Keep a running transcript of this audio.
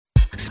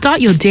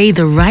Start your day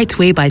the right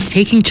way by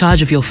taking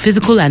charge of your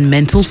physical and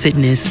mental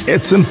fitness.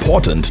 It's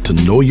important to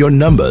know your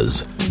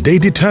numbers. They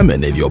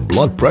determine if your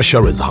blood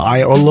pressure is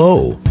high or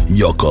low,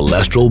 your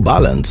cholesterol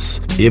balance,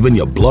 even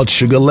your blood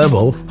sugar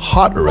level,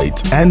 heart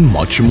rate, and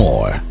much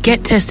more.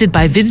 Get tested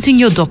by visiting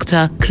your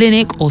doctor,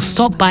 clinic, or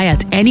stop by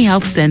at any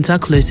health center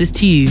closest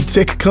to you.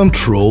 Take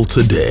control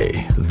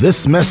today.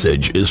 This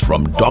message is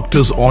from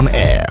Doctors on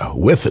Air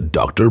with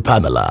Dr.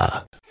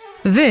 Pamela.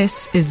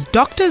 This is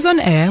Doctors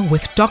on Air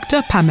with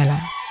Dr. Pamela.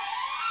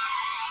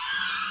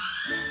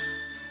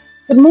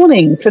 Good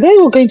morning. Today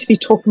we're going to be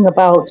talking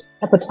about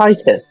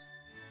hepatitis.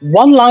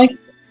 One life,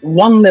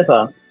 one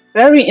liver.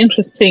 Very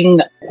interesting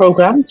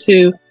program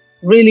to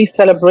really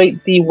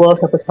celebrate the World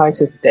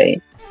Hepatitis Day.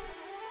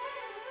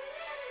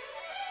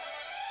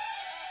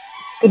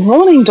 Good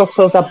morning,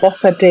 Drs.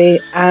 Abosede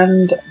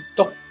and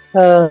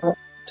Dr.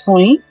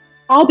 Toyin.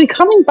 I'll be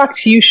coming back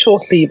to you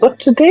shortly, but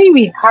today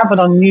we have an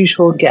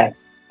unusual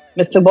guest,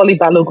 Mr. Wole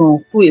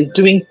Balogun, who is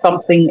doing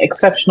something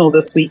exceptional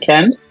this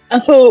weekend.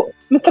 And so,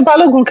 Mr.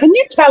 Balogun, can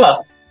you tell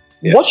us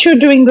what you're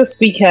doing this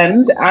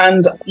weekend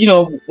and,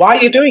 why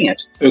you're doing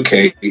it?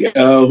 Okay.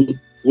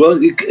 Well,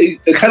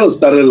 it kind of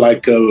started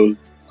like a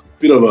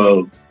bit of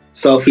a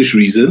selfish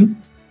reason.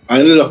 I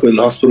ended up in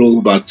the hospital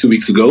about 2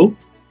 weeks ago,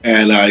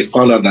 and I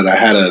found out that I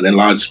had an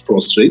enlarged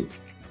prostate.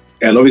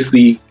 And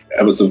obviously,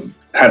 I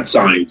had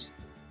signs,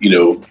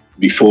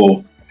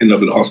 before ending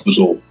up in the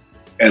hospital.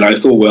 And I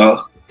thought,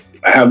 well,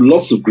 I have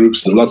lots of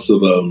groups and lots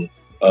of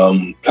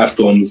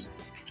platforms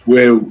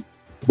where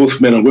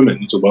both men and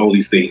women talk about all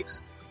these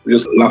things. We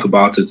just laugh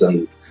about it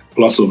and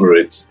gloss over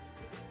it.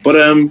 But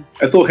I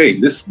thought, hey,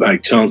 this is my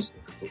chance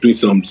of doing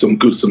some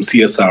good, some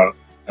CSR,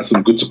 and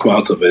some good to come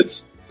out of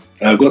it.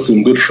 And I've got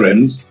some good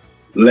friends,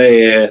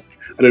 Leia,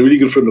 and a really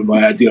good friend of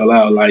mine,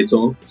 Adiola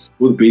Olaito,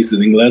 who's based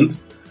in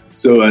England.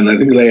 So, and I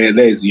think Leia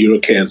is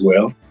Eurocare as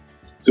well.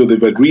 So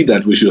they've agreed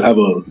that we should have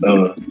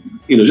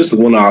just a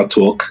 1 hour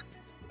talk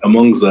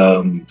amongst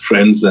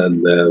friends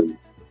and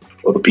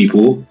other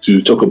people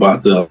to talk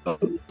about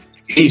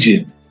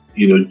aging.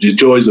 The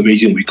joys of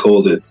aging, we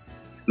called it.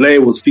 Leia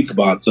will speak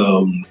about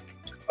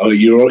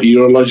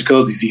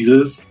urological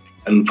diseases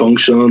and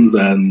functions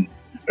and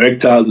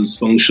erectile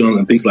dysfunction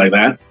and things like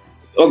that.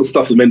 All the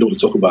stuff the men don't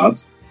talk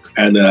about.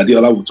 And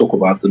Adiola will talk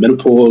about the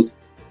menopause,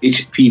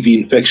 HPV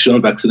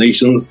infection,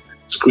 vaccinations,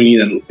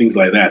 screening, and things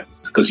like that,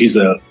 because she's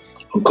an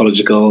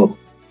oncological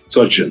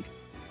surgeon.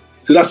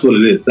 So that's what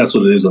it is. That's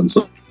what it is on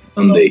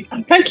Sunday.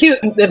 Thank you.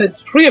 That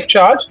it's free of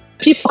charge.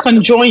 People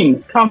can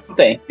join, can't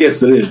they?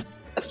 Yes, it is.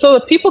 So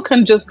people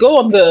can just go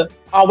on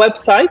our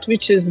website,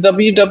 which is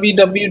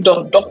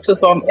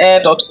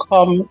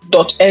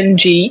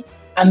www.doctorsonair.com.ng,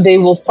 and they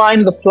will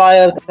find the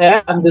flyer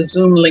there and the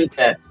Zoom link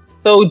there.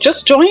 So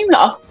just join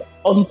us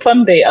on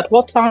Sunday at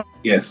what time?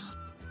 Yes,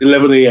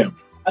 11 a.m.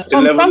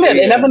 Sunday at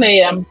 11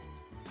 a.m.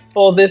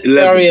 for this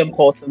very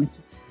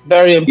important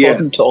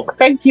talk.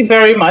 Thank you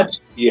very much.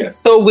 Yes.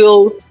 So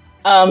we'll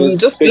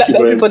just let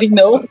everybody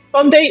know.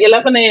 Sunday,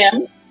 11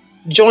 a.m.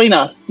 Join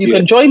us. You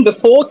can join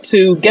before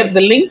to get the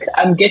link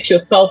and get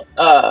yourself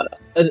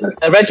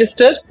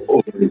registered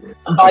by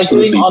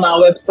going on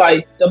our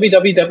website,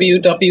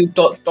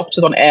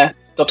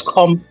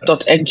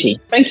 www.doctorsonair.com.ng.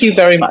 Thank you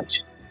very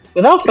much.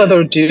 Without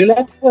further ado,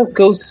 let us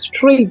go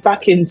straight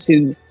back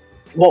into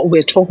what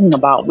we're talking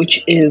about,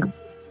 which is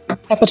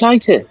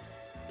hepatitis.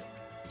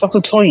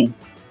 Dr. Toyin,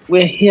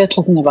 we're here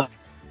talking about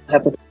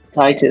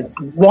hepatitis.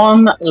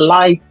 One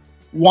life,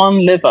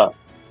 one liver.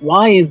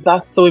 Why is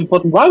that so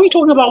important? Why are we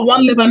talking about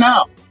one liver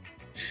now?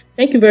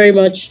 Thank you very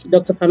much,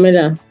 Dr.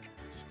 Pamela.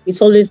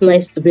 It's always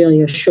nice to be on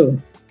your show.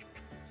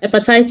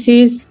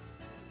 Hepatitis,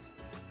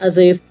 as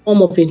a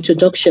form of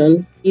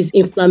introduction, is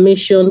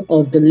inflammation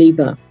of the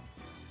liver.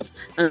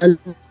 And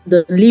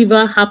the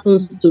liver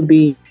happens to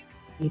be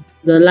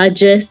the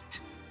largest,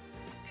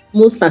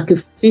 most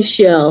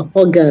sacrificial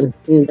organ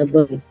in the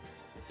body.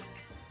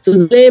 To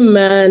the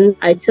layman,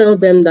 I tell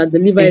them that the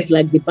liver is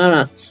like the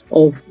barracks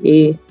of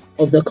the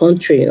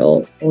country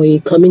or a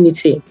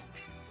community.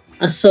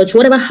 As such,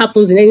 whatever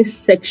happens in any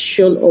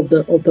section of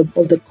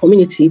the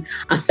community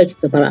affects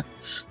the barrack.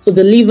 So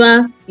the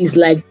liver is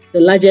like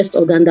the largest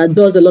organ that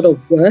does a lot of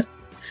work.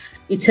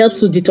 It helps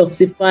to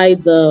detoxify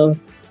the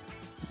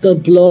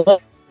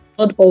blood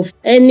of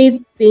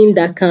anything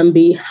that can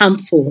be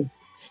harmful.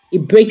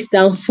 It breaks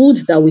down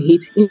foods that we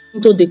eat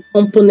into the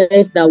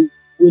components that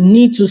we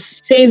need to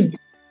save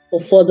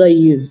for further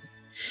use.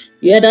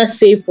 You either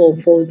save for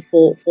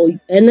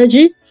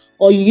energy,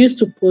 or you use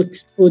to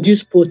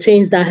produce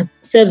proteins that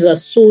serves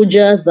as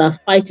soldiers that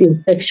fight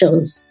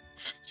infections.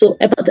 So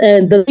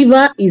the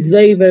liver is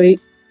very, very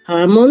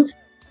paramount.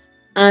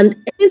 And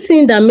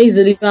anything that makes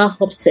the liver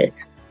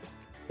upset,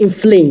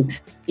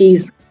 inflamed,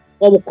 is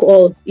what we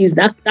call, is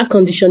that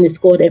condition is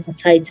called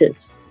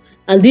hepatitis.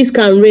 And this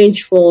can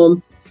range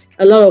from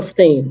a lot of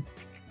things: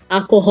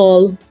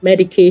 alcohol,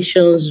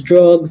 medications,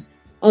 drugs,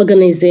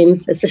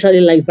 organisms,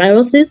 especially like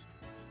viruses.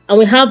 And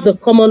we have the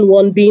common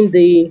one being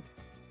the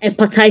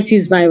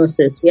hepatitis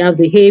viruses. We have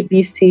the A,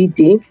 B, C,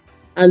 D.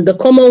 And the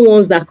common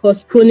ones that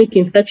cause chronic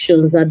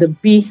infections are the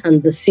B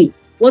and the C.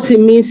 What it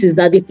means is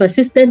that they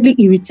persistently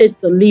irritate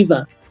the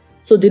liver.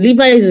 So the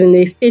liver is in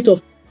a state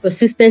of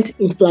persistent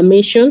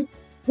inflammation,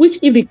 which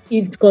if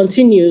it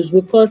continues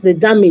will cause the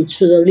damage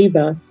to the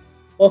liver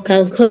or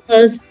can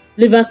cause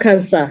liver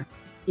cancer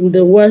in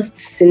the worst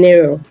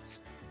scenario.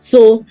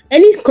 So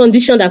any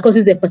condition that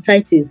causes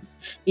hepatitis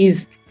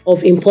is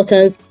of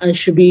importance and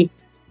should be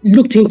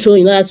looked into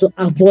in order to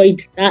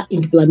avoid that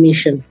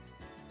inflammation.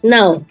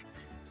 Now,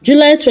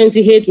 July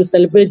 28th, we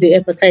celebrate the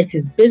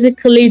hepatitis,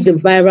 basically the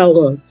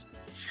viral ones.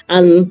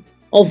 And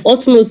of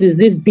utmost is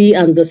this B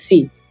and the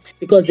C,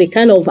 because they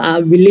kind of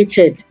are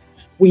related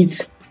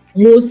with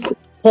most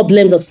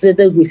problems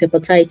associated with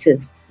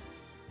hepatitis.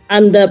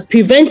 And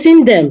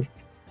preventing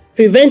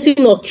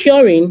or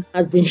curing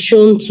has been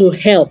shown to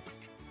help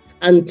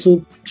and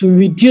to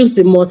reduce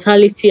the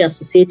mortality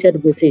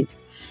associated with it.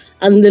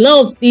 And a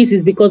lot of this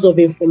is because of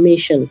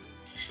information.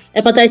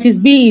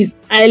 Hepatitis B is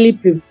highly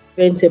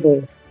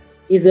preventable.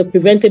 It's a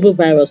preventable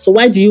virus. So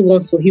why do you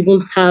want to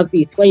even have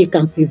it when you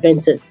can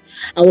prevent it?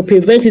 And we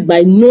prevent it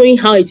by knowing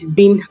how it is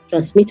being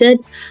transmitted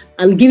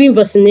and giving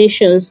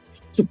vaccinations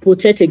to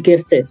protect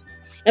against it.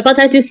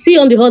 Hepatitis C,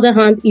 on the other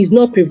hand, is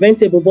not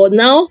preventable, but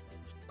now,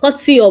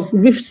 courtesy of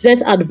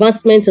recent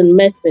advancements in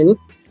medicine,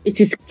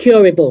 it is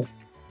curable.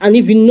 And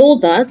if you know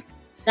that,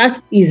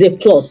 that is a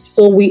plus.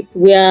 So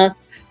we are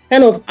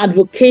kind of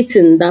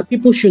advocating that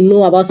people should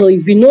know about. So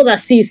if you know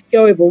that C is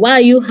curable, why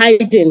are you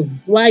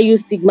hiding? Why are you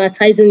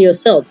stigmatizing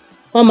yourself?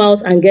 Come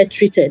out and get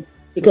treated,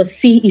 because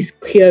C is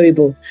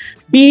curable.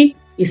 B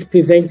is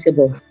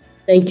preventable.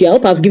 Thank you. I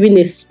hope I've given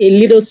a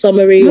little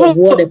summary of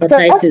what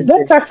hepatitis is.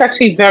 That's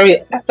actually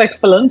that's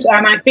excellent.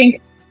 And I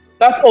think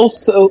that's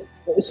also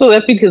so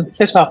that we can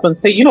sit up and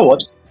say, you know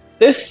what,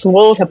 this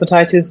World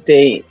Hepatitis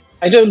Day,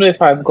 I don't know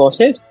if I've got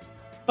it,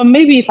 but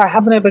maybe if I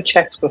haven't ever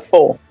checked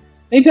before,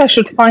 maybe I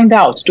should find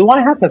out, do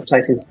I have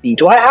hepatitis B?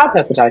 Do I have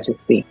hepatitis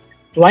C?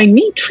 Do I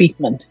need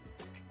treatment?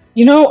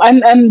 You know,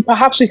 and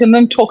perhaps we can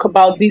then talk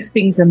about these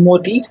things in more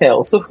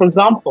detail. So, for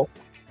example,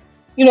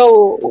 you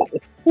know,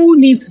 who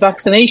needs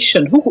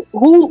vaccination?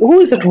 Who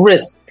is at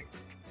risk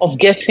of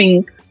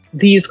getting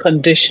these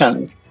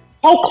conditions?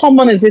 How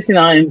common is this in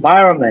our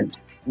environment?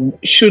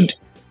 Should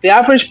the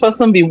average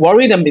person be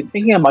worried and be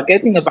thinking about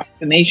getting a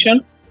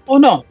vaccination or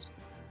not?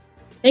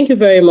 Thank you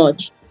very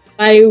much.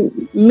 By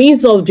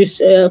means of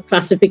this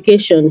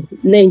classification,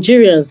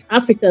 Nigerians,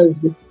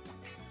 Africans,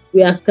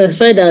 we are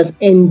classified as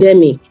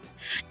endemic.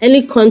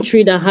 Any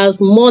country that has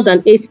more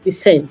than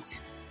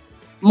 8%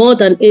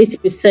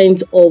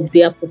 of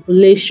their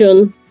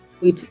population,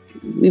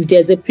 if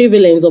there's a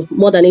prevalence of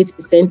more than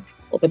 8%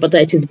 of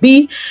hepatitis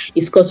B,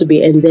 is called to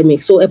be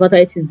endemic. So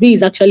hepatitis B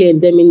is actually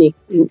endemic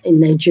in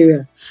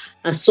Nigeria.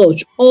 As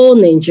such, all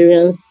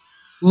Nigerians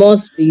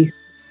must be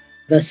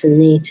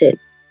vaccinated.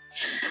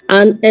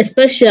 And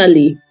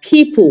especially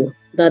people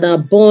that are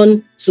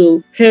born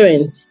to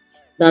parents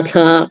that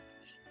are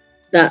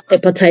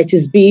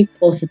hepatitis B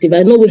positive.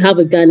 I know we have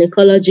a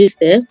gynecologist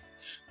there,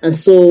 and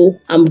so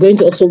I'm going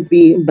to also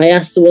be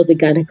biased towards the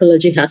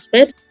gynecology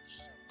aspect.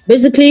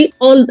 Basically,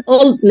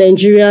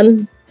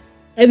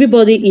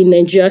 everybody in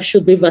Nigeria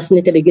should be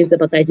vaccinated against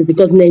hepatitis,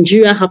 because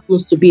Nigeria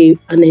happens to be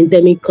an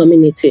endemic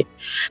community,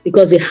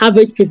 because the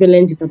average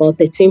prevalence is about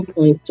 13 to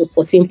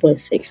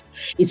 14.6.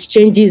 It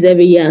changes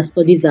every year as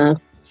studies are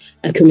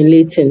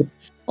accumulating.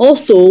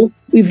 Also,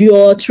 if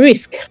you're at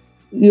risk,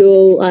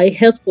 you are a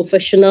health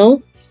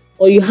professional,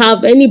 or you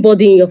have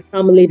anybody in your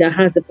family that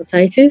has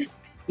hepatitis,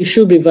 you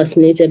should be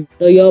vaccinated.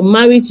 Or you're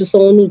married to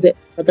someone who's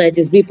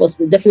hepatitis B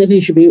positive, definitely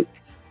you should be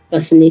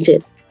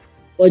vaccinated.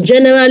 But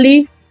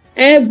generally,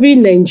 every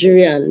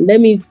Nigerian, let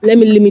me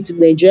limit it to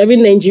Nigeria, every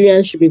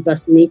Nigerian should be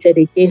vaccinated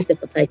against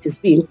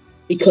hepatitis B,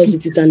 because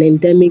it is an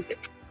endemic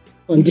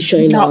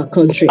condition in our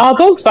country. Are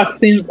those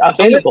vaccines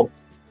available?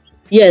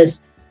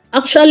 Yes.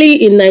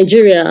 Actually, in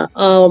Nigeria,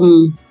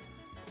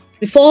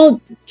 before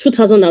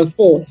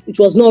 2004, it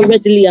was not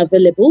readily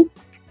available.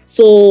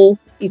 So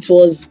it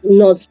was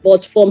not.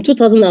 But from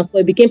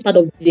 2004, it became part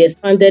of the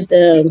expanded.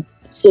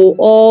 So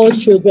all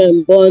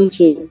children born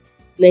to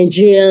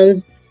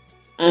Nigerians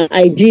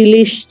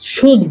ideally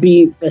should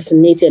be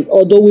vaccinated.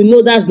 Although we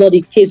know that's not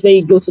the case when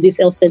you go to this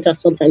health center.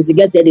 Sometimes you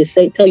get there, they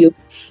tell you,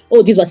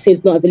 "Oh, this vaccine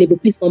is not available.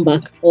 Please come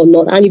back," or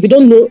not. And if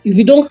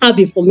you don't have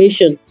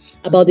information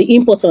about the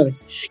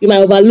importance, you might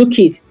overlook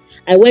it.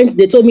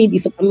 They told me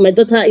my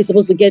daughter is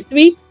supposed to get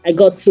 3, I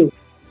got 2.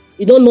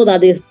 You don't know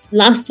that the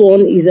last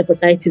one is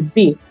hepatitis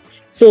B.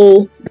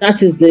 So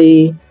that is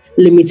the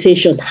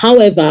limitation.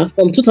 However,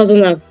 from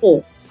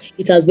 2004,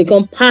 it has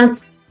become part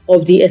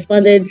of the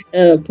expanded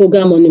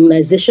program on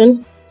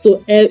immunization.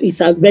 So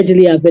it's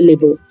readily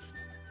available.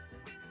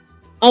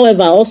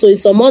 However, also in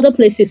some other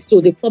places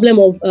too, the problem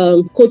of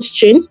cold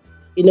chain,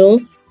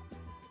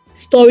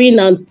 storing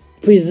and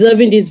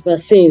preserving these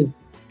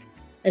vaccines,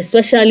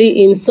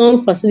 especially in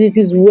some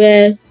facilities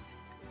where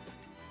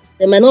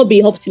they might not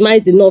be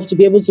optimized enough to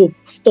be able to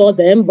store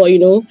them, but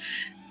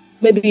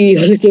maybe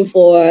you're looking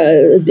for,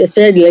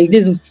 especially like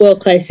this fuel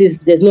crisis,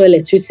 there's no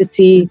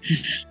electricity,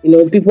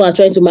 people are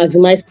trying to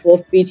maximize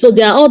profit. So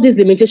there are all these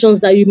limitations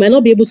that you might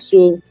not be able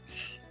to,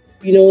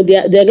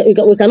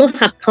 we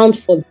cannot account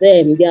for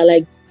them. They are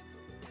like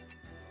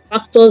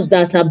factors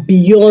that are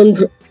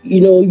beyond,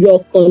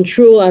 your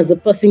control as a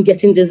person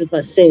getting this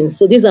vaccine.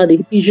 So these are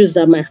the issues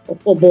that might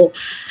occur. But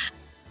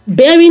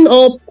bearing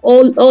up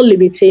all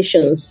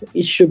limitations,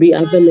 it should be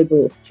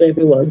available to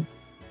everyone.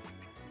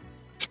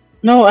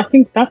 No, I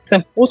think that's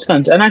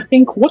important. And I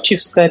think what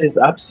you've said is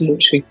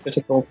absolutely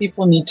critical.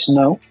 People need to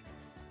know.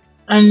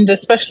 And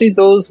especially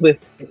those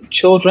with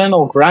children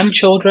or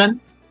grandchildren,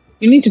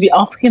 you need to be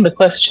asking the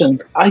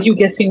questions. Are you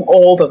getting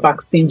all the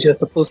vaccines you're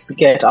supposed to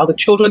get? Are the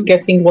children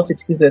getting what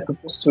it is they're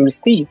supposed to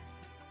receive?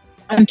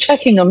 And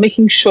checking and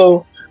making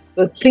sure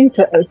the things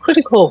that are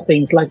critical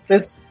things like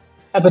this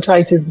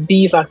hepatitis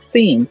B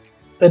vaccine,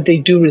 that they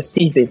do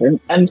receive it.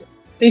 And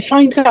they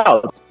find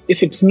out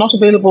if it's not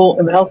available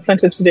in the health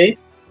center today,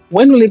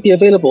 when will it be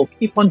available?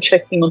 Keep on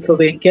checking until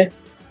they get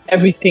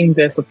everything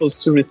they're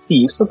supposed to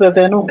receive so that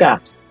there are no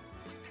gaps.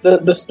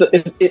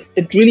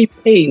 It really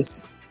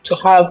pays to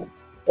have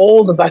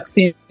all the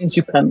vaccines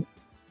you can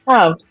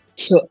have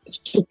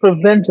to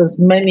prevent as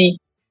many,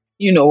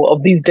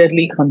 of these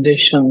deadly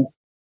conditions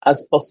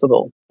as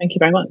possible. Thank you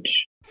very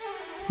much.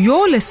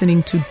 You're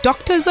listening to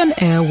Doctors on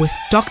Air with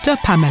Dr.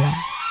 Pamela.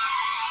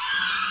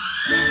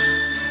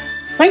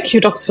 Thank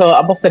you, Dr.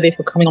 Abosede,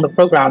 for coming on the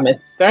program.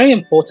 It's very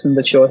important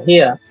that you're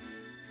here.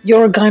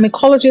 You're a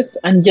gynecologist,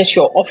 and yet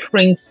you're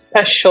offering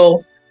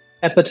special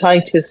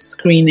hepatitis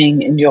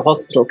screening in your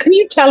hospital. Can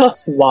you tell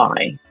us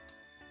why?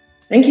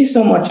 Thank you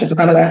so much, Dr.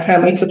 Pamela.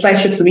 It's a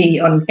pleasure to be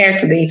on air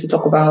today to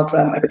talk about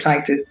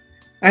hepatitis.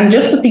 And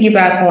just to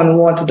piggyback on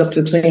what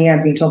Dr. Toyin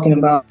had been talking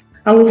about,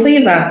 I will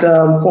say that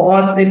for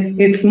us,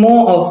 it's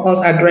more of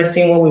us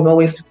addressing what we've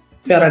always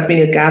felt has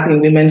been a gap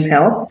in women's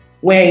health,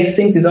 where it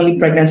seems it's only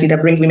pregnancy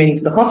that brings women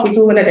into the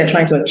hospital, whether they're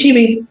trying to achieve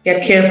it,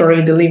 get care for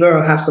it, deliver,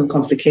 or have some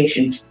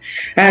complications.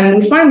 And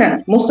we find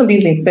that most of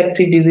these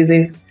infective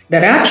diseases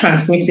that are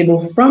transmissible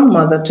from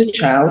mother to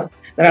child,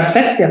 that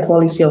affects their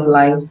quality of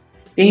lives,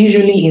 they're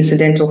usually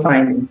incidental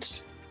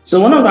findings. So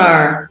one of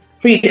our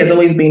creed has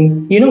always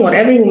been,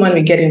 every woman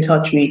we get in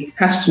touch with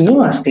has to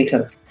know our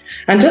status.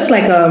 And just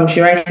like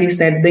she rightly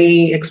said,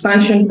 the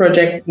expansion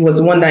project was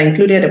the one that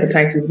included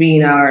hepatitis B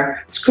in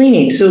our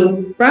screening.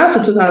 So prior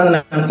to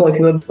 2004, if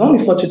you were born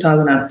before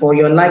 2004,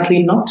 you're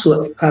likely not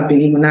to have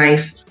been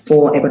immunized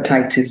for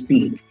hepatitis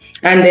B.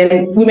 And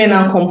then women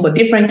now come for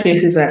different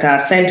cases at our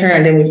center,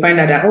 and then we find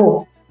out that,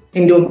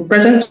 in the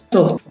presence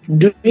of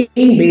doing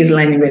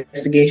baseline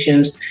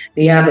investigations,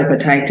 they have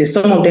hepatitis.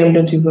 Some of them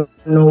don't even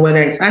know whether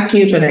it's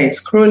acute, whether it's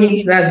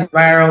chronic. That's the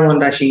viral one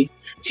that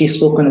she's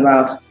spoken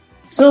about.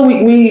 So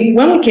we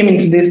when we came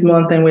into this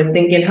month and we're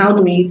thinking, how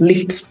do we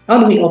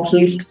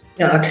uplift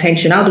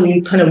attention? How do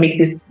we kind of make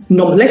this,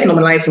 let's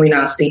normalize in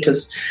our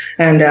status?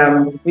 And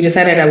we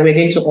decided that we're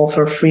going to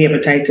offer free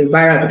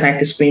viral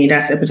hepatitis screening.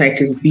 That's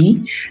hepatitis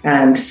B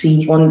and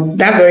C on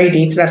that very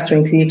date. That's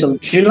 28th of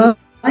July.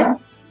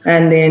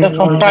 And then that's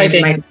on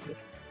Friday.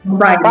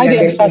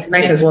 Friday and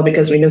Saturday as well,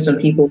 because we know some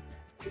people.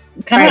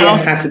 Friday and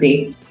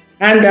Saturday.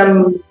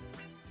 And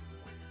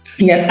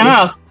yes. Can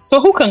I ask, so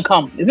who can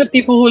come? Is it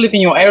people who live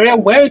in your area?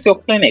 Where is your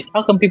clinic?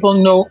 How can people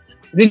know?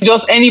 Is it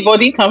just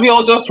anybody? Can we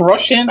all just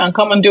rush in and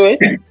come and do it?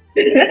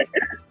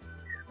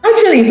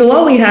 Actually, so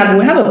what we have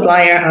a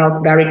flyer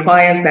out that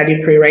requires that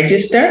you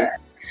pre-register,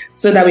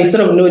 so that we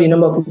sort of know the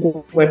number of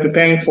people we're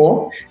preparing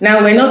for.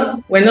 Now, we're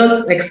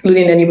not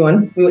excluding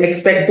anyone. We will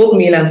expect both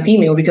male and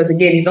female, because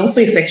again, it's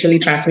also a sexually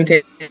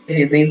transmitted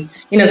disease,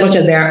 in as much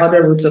as there are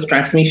other routes of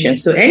transmission.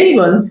 So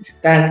anyone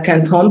that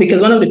can come,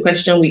 because one of the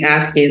questions we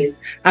ask is,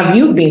 have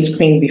you been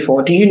screened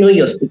before? Do you know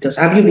your status?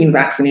 Have you been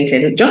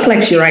vaccinated? Just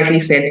like she rightly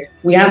said,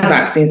 we have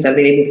vaccines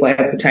available for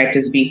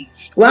hepatitis B.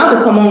 While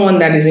the common one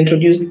that was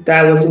introduced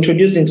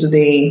into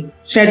the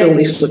schedule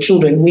is for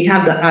children, we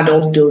have the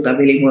adult dose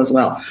available as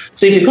well.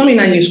 So if you come in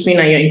and you screen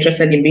and you're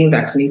interested in being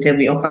vaccinated,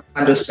 we offer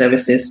those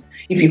services.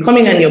 If you come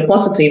in and you're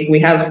positive, we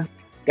have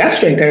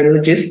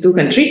gastroenterologists who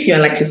can treat you.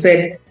 And like she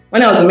said,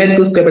 when I was in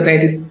medical school,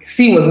 hepatitis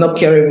C was not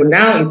curable.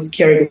 Now it's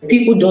curable.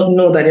 People don't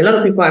know that a lot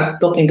of people are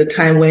stuck in the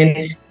time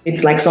when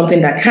it's like something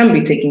that can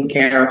be taken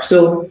care of.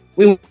 So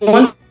we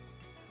want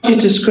you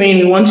to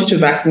screen, we want you to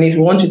vaccinate, we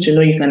want you to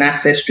know you can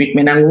access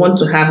treatment, and we want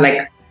to have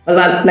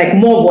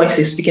more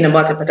voices speaking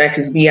about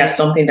hepatitis B as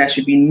something that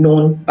should be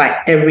known by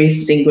every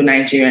single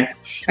Nigerian.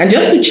 And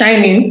just to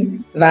chime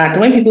in, that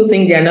when people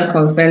think they are not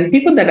concerned,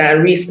 people that are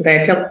at risk,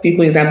 that I tell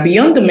people, is that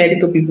beyond the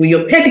medical people,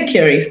 your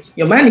pedicurist,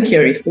 your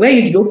manicurist, where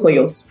you go for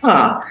your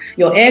spa,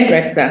 your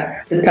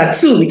hairdresser, the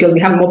tattoo, because we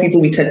have more people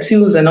with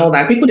tattoos and all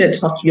that, people that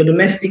touch your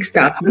domestic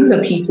staff, these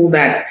are people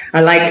that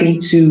are likely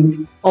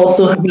to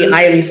also be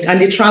high risk, and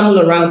they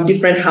travel around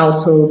different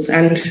households,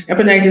 and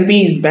hepatitis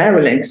B is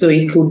virulent, so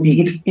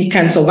it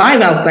can survive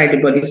outside the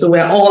body, so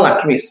we're all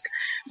at risk.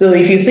 So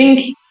if you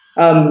think,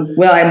 I'm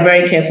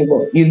very careful,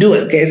 but you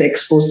do get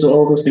exposed to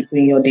all those people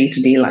in your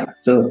day-to-day life.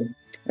 So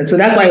And so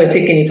that's why we're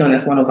taking it on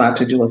as one of our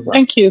to-do as well.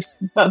 Thank you.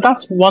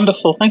 That's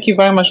wonderful. Thank you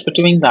very much for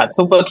doing that.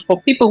 So, but for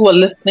people who are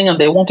listening and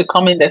they want to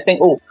come in, they're saying,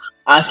 oh,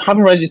 I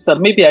haven't registered,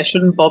 maybe I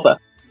shouldn't bother.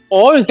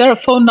 Or is there a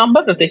phone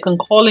number that they can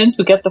call in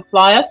to get the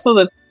flyer so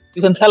that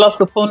you can tell us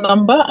the phone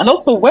number? And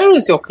also, where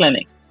is your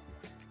clinic?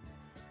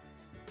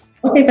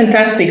 Okay,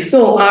 fantastic.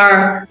 So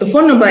the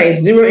phone number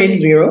is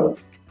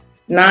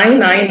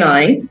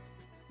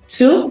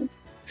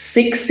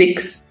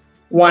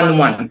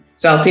 080-999-26611.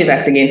 So I'll take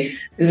that again.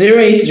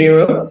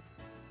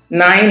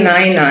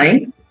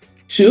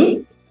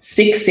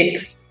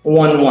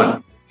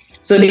 080-999-26611.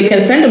 So they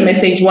can send a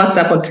message,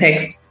 WhatsApp or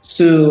text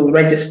to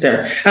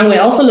register. And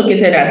we're also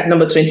located at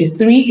number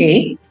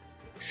 23A,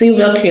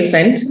 Silver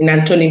Crescent in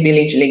Anthony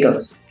Village,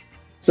 Lagos.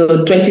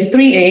 So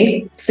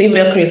 23A,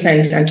 Silver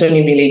Crescent,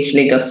 Anthony Village,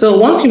 Lagos. So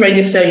once you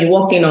register, you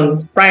walk in on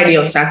Friday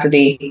or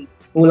Saturday.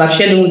 We'll have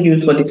scheduled you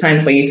for the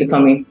time for you to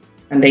come in,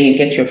 and then you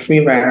get your free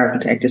viral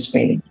hepatitis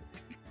screening.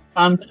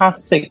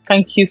 Fantastic.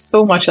 Thank you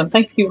so much. And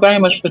thank you very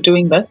much for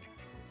doing this.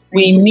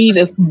 We need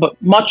as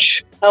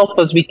much help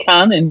as we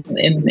can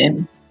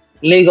in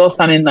Lagos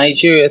and in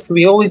Nigeria. So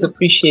we always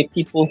appreciate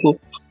people who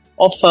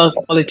offer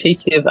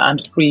qualitative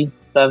and free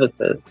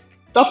services.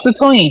 Dr.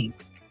 Toyin,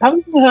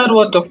 haven't you heard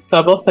what Dr.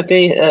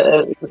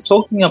 Abosede is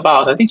talking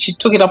about? I think she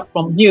took it up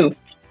from you.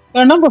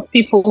 There are a number of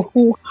people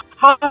who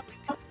have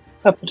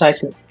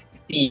hepatitis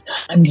B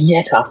and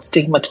yet are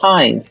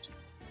stigmatized.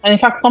 And in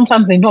fact,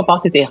 sometimes they know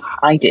about it, they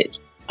hide it.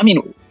 I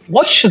mean,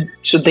 what should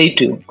they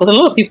do? Because a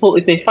lot of people,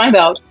 if they find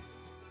out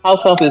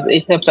house help is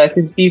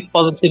hepatitis B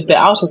positive, they're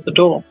out of the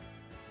door.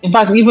 In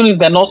fact, even if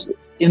they're not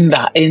in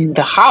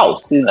the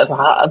house, as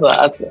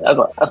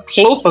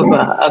close as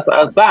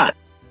that,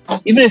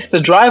 even if it's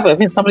a driver,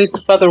 even if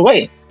somebody's further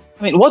away.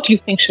 I mean, what do you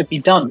think should be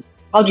done?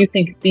 How do you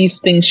think these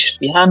things should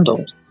be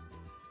handled?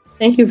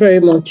 Thank you very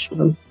much.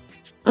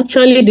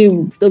 Actually,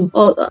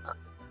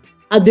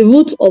 at the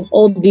root of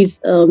all this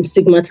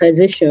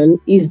stigmatization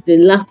is the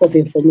lack of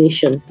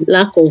information,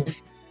 lack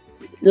of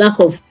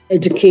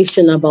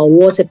education about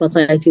what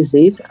hepatitis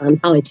is and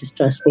how it is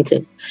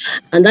transmitted.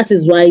 And that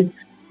is why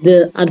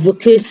the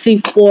advocacy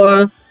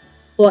for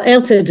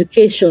health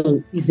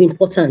education is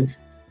important.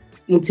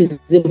 It is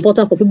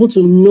important for people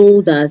to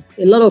know that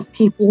a lot of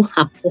people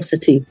are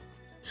positive,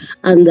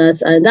 and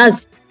that's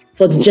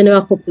for the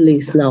general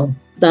populace now,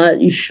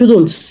 that you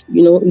shouldn't,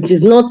 it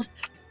is not,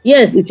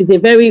 yes, it is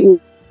we'll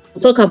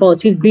talk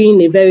about it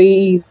being a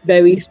very,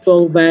 very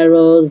strong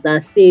virus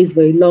that stays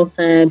for a long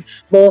time.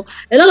 But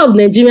a lot of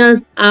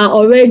Nigerians are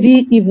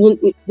already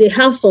they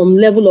have some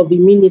level of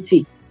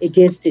immunity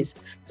against it.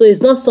 So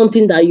it's not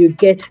something that you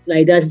get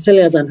like that,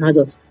 especially as an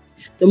adult.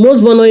 The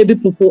most vulnerable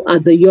people are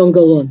the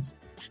younger ones.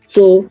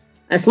 So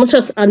as much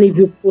as, and if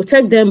you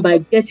protect them by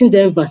getting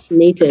them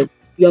vaccinated,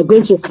 you're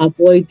going to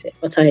avoid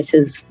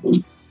hepatitis.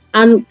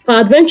 And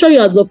peradventure, you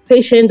are the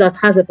patient that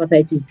has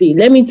hepatitis B.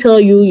 Let me tell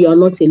you, you are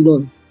not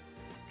alone.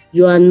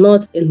 You are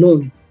not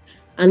alone.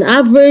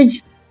 I've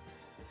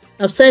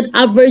said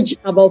average,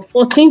 about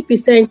 14%,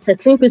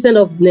 13%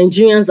 of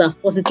Nigerians are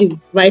positive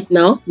right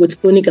now with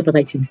chronic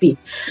hepatitis B.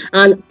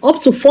 And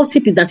up to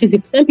 40%, that is,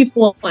 if 10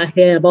 people are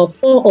here, about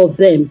 4 of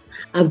them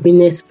have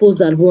been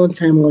exposed at one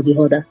time or the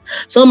other.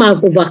 Some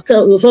have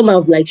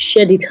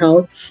shed it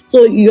out.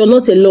 So you're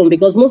not alone,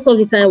 because most of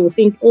the time we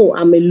think, oh,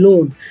 I'm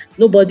alone.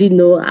 Nobody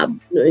knows.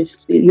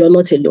 You're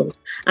not alone.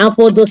 And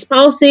for the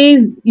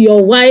spouses,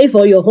 your wife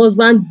or your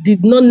husband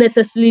did not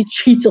necessarily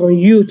cheat on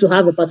you to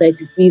have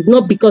hepatitis B. It's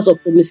not because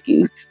of promiscuity.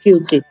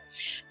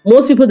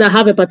 Most people that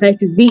have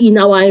hepatitis B in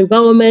our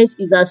environment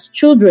is as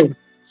children.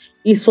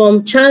 It's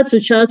from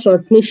child-to-child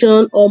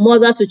transmission or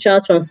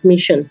mother-to-child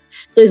transmission.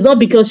 So it's not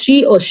because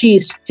she or she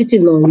is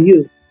cheating on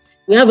you.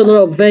 We have a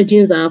lot of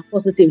virgins that are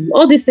positive.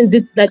 All these things,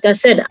 like I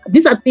said,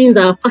 these are things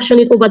that are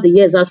passionate over the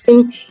years. I've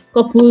seen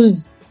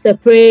couples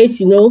separate,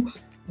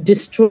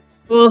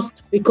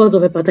 distrust because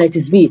of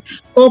hepatitis B.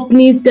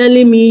 Companies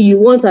telling me you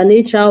want an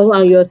HR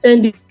and you're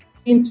sending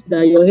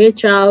your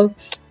HR.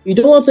 You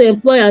don't want to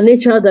employ an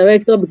HR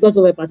director because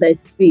of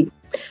hepatitis B.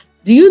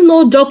 Do you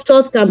know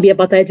doctors can be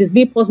hepatitis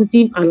B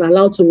positive and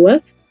allowed to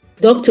work?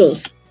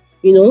 Doctors,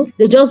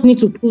 they just need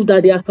to prove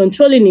that they are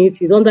controlling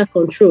it, is under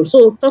control.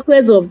 So talk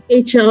less of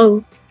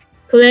HR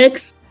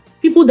clerks,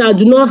 people that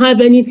do not have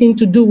anything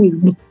to do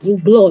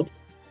with blood.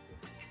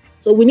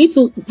 So we need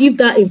to give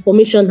that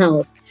information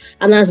out.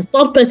 And as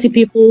top 30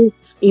 people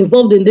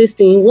involved in this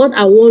thing, what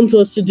I want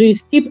us to do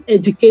is keep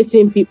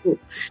educating people,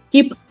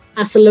 keep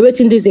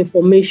accelerating this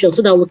information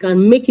so that we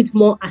can make it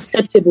more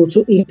acceptable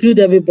to include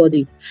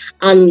everybody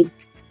and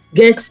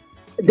get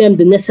them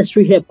the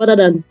necessary help rather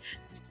than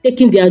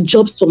taking their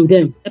jobs from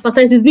them.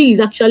 Hepatitis B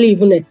is actually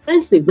even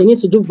expensive. They need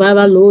to do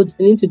viral loads,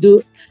 they need to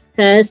do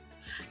tests,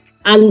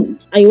 and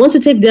you want to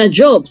take their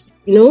jobs,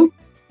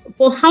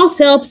 For house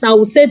helps, I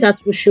would say that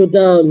we should,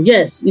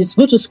 yes, it's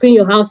good to screen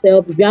your house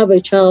help. If you have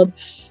a child,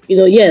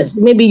 yes,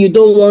 maybe you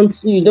don't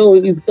want,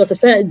 because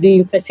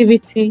the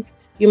infectivity,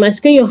 you might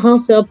screen your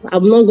house help.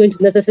 I'm not going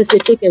to necessarily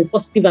take a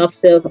positive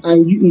house help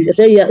and you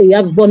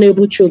have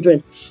vulnerable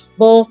children.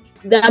 But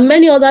there are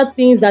many other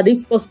things that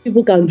these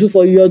people can do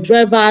for your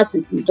drivers.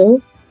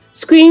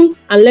 Screen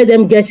and let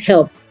them get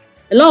help.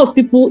 A lot of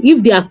people,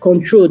 if they are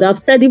controlled, I've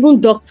said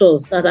even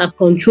doctors that are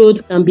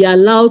controlled can be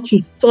allowed to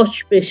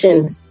touch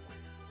patients.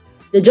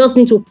 They just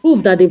need to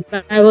prove that the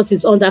virus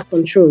is under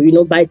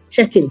control, by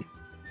checking.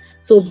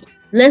 So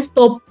let's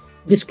stop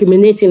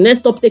discriminating. Let's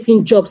stop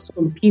taking jobs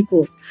from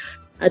people.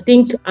 I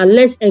think, and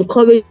let's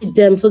encourage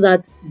them so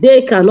that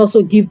they can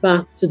also give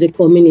back to the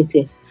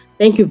community.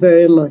 Thank you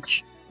very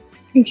much.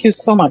 Thank you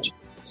so much.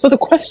 So the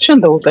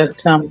question, though,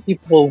 that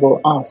people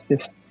will ask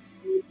is,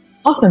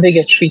 how can they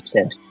get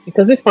treated?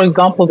 Because if, for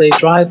example, they're a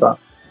driver,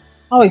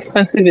 how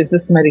expensive is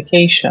this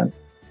medication?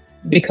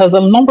 Because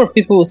a number of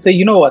people will say,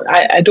 you know what,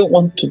 I don't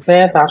want to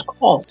bear that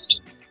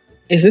cost.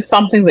 Is this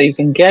something that you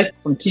can get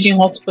from teaching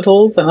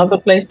hospitals and other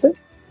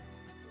places?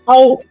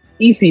 How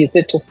easy is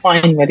it to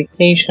find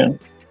medication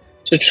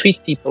to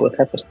treat people with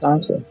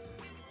hepatitis?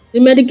 The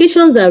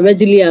medications are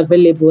readily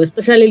available,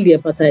 especially the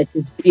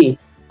hepatitis B.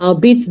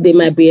 Albeit they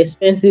might be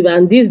expensive,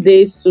 and these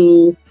days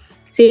to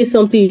say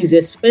something is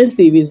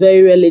expensive is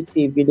very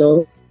relative,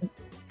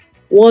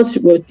 What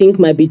we think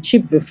might be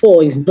cheap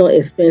before is not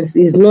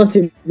expensive, is not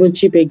even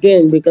cheap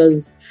again,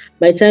 because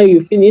by the time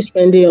you finish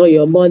spending all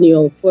your money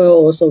on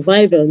fuel or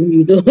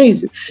surviving,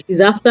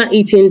 it's after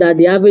eating that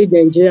the average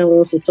Nigerian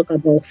wants to talk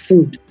about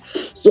food.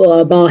 So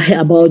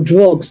about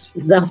drugs,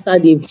 it's after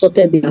they've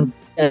sorted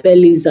their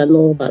bellies and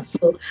all that.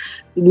 So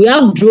we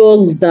have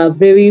drugs that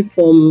vary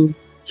from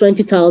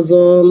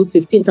 20,000,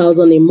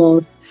 15,000 a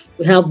month.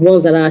 We have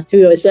ones that are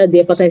especially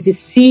the hepatitis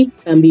C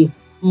can be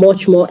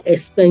much more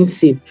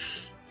expensive.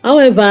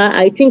 However,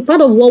 I think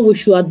part of what we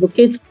should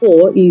advocate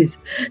for is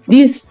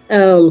these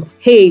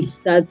aids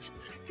that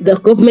the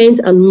government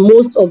and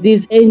most of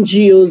these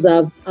NGOs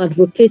have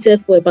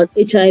advocated for about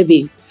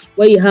HIV,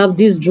 where you have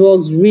these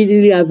drugs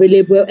really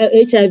available.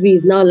 HIV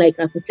is now like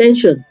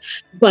hypertension.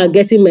 People are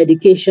getting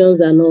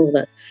medications and all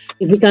that.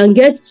 If we can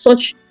get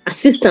such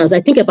assistance,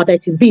 I think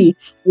hepatitis B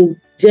will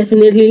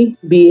definitely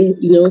be,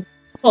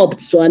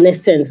 helped to an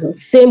extent.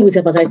 Same with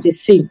hepatitis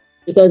C,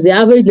 because the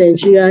average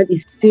Nigerian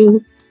is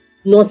still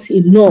not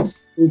enough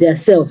in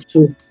themselves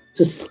to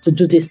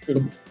do this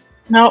thing.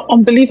 Now,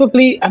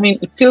 unbelievably,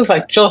 it feels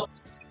like just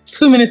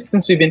 2 minutes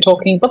since we've been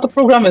talking, but the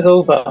program is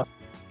over.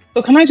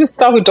 So can I just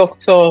start with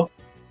Dr.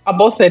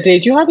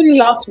 Abosede? Do you have any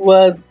last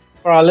words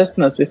for our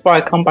listeners before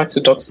I come back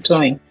to Dr.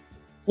 Toyin?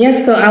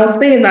 Yes, so I'll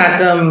say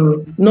that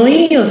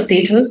knowing your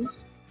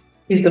status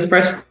is the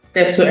first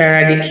step to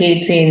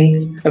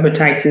eradicating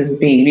hepatitis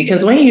B,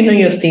 because when you know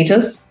your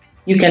status,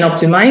 you can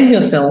optimize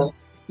yourself,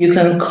 you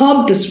can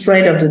curb the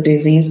spread of the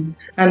disease,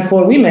 and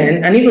for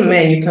women and even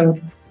men, you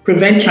can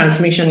prevent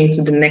transmission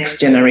into the next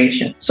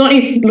generation. So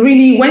it's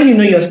really, when you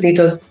know your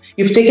status,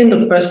 you've taken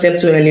the first step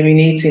to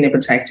eliminating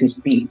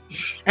hepatitis B.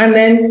 And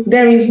then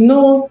there is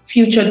no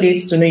future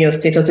dates to know your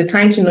status. The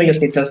time to know your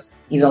status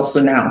is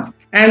also now.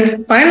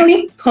 And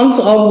finally, come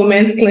to All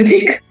Women's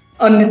Clinic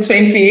on the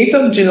 28th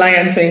of July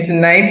and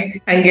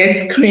 29th and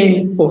get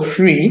screened for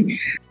free.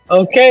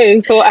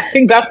 Okay, so I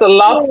think that's the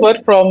last word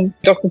from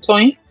Dr.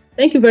 Toyin.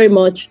 Thank you very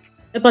much.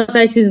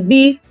 Hepatitis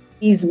B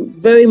is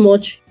very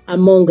much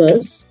among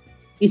us.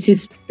 It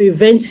is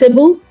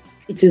preventable.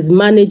 It is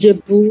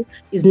manageable.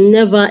 It's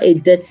never a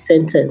death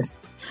sentence.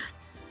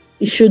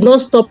 It should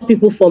not stop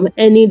people from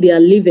ending their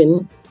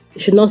living.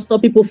 It should not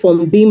stop people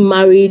from being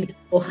married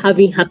or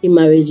having happy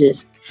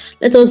marriages.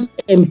 Let us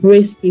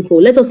embrace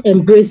people. Let us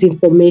embrace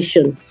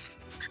information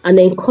and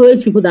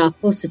encourage people that are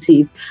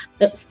positive.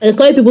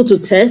 Encourage people to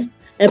test.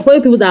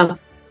 Encourage people that are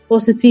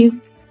positive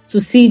to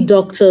see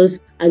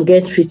doctors and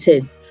get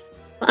treated.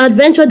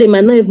 Adventure, they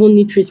might not even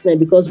need treatment,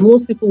 because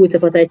most people with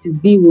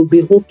hepatitis B will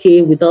be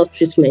okay without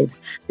treatment.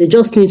 They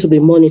just need to be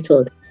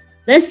monitored.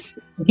 Let's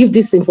give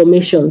this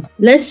information.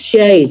 Let's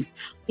share it.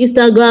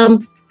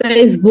 Instagram,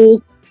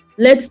 Facebook,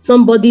 let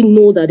somebody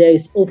know that there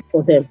is hope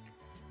for them.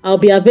 I'll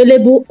be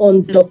available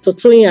on Dr.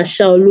 Toyin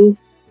Asaolu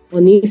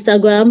on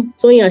Instagram,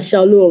 Toyin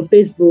Asaolu on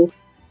Facebook.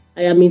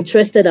 I am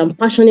interested and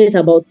passionate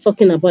about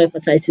talking about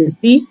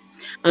hepatitis B.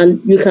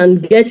 And you can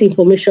get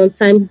information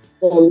from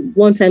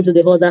one time to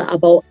the other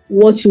about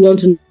what you want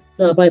to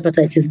know about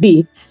hepatitis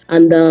B.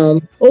 And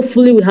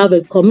hopefully we have a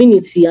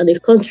community and a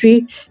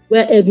country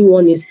where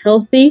everyone is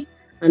healthy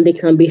and they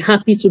can be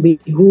happy to be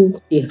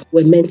who they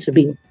were meant to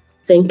be.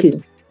 Thank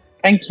you.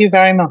 Thank you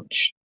very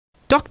much.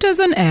 Doctors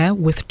on Air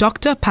with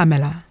Dr.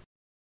 Pamela.